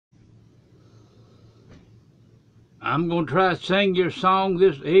I'm going to try to sing your song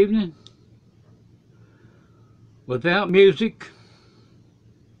this evening without music.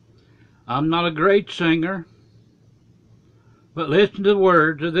 I'm not a great singer, but listen to the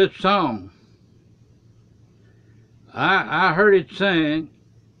words of this song. I heard it sang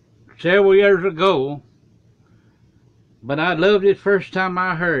several years ago, but I loved it first time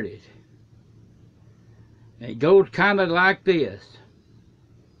I heard it. It goes kind of like this.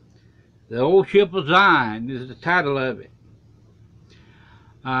 The Old Ship of Zion is the title of it.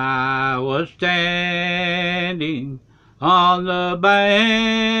 I was standing on the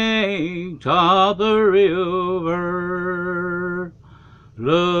banks of the river,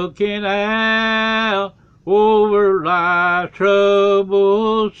 looking out over life's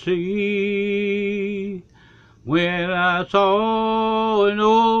troubled sea, when I saw an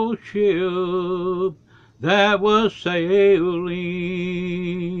old ship that was sailing.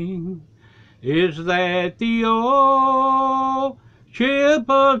 Is that the old ship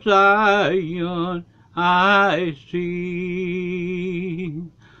of Zion I see?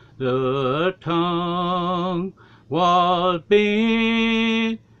 The tongue was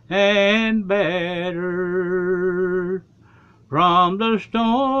bent and battered from the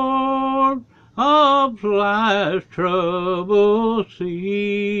storm of life's troubled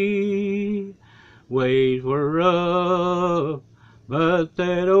sea. Waves were rough, but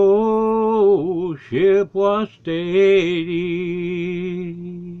that old ship was steady.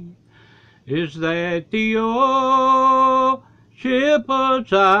 Is that the old ship of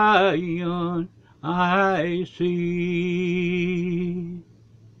Zion I see?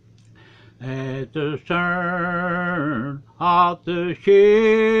 At the stern of the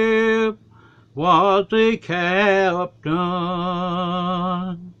ship was the captain.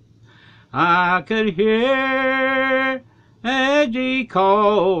 I could hear as he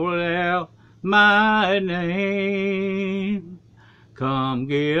called out my name. Come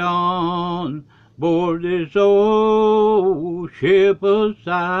get on board this old ship of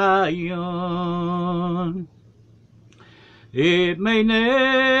Zion. It may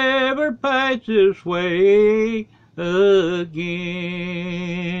never pass this way again.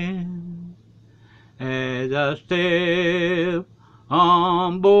 As I step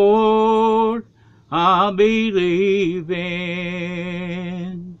on board, I'll be leaving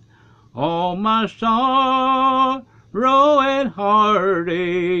all my sorrow and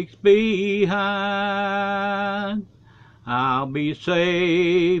heartaches behind. I'll be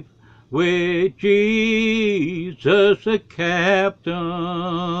safe with Jesus the captain,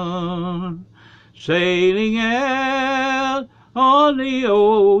 sailing out on the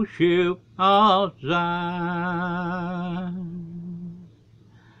old ship of Zion.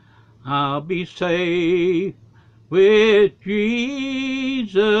 I'll be safe with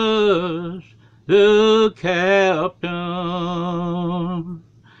Jesus the captain,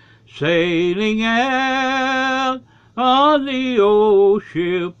 sailing out on the old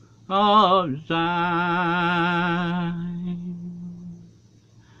ship of Zion.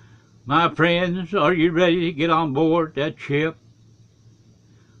 My friends, are you ready to get on board that ship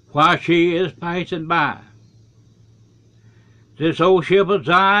while she is passing by? This old ship of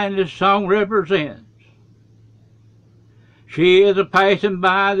Zion this song represents. She is a-passing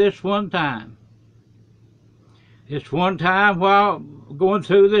by this one time. This one time while going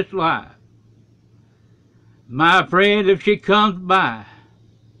through this life. My friend, if she comes by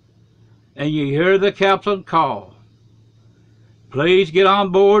and you hear the captain call, please get on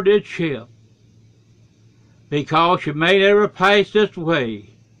board this ship, because she may never pass this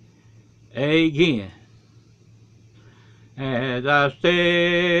way again. As I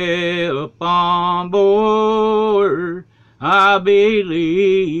step on board, I'll be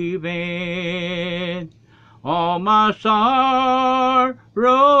leaving all my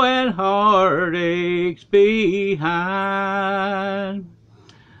sorrow and heartaches behind.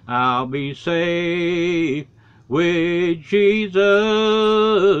 I'll be safe with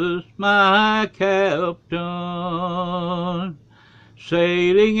Jesus, my captain,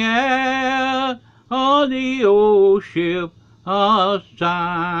 sailing out on the old ship of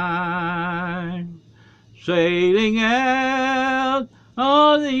Zion, sailing out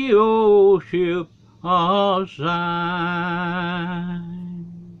on the old ship of Zion.